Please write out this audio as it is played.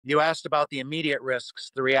You asked about the immediate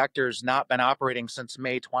risks. The reactor's not been operating since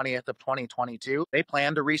May 20th of 2022. They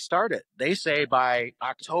plan to restart it. They say by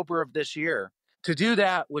October of this year. To do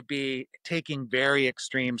that would be taking very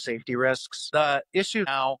extreme safety risks. The issue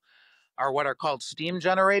now are what are called steam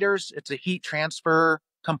generators. It's a heat transfer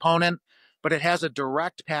component, but it has a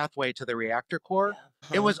direct pathway to the reactor core.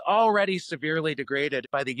 It Uh-huh. was already severely degraded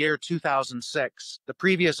by the year 2006. The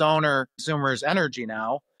previous owner, Consumers Energy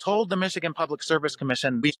now, told the Michigan Public Service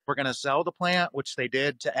Commission we were going to sell the plant, which they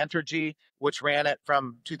did to Entergy, which ran it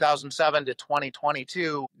from 2007 to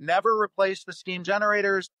 2022, never replaced the steam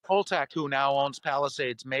generators. Holtec, who now owns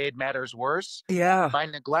Palisades, made matters worse Yeah. by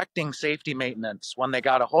neglecting safety maintenance. When they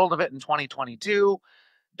got a hold of it in 2022,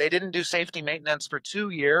 they didn't do safety maintenance for 2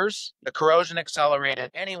 years. The corrosion accelerated,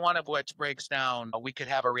 any one of which breaks down. We could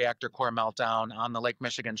have a reactor core meltdown on the Lake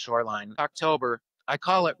Michigan shoreline. October, I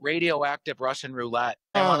call it radioactive Russian roulette.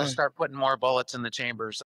 They want to Huh. start putting more bullets in the chambers.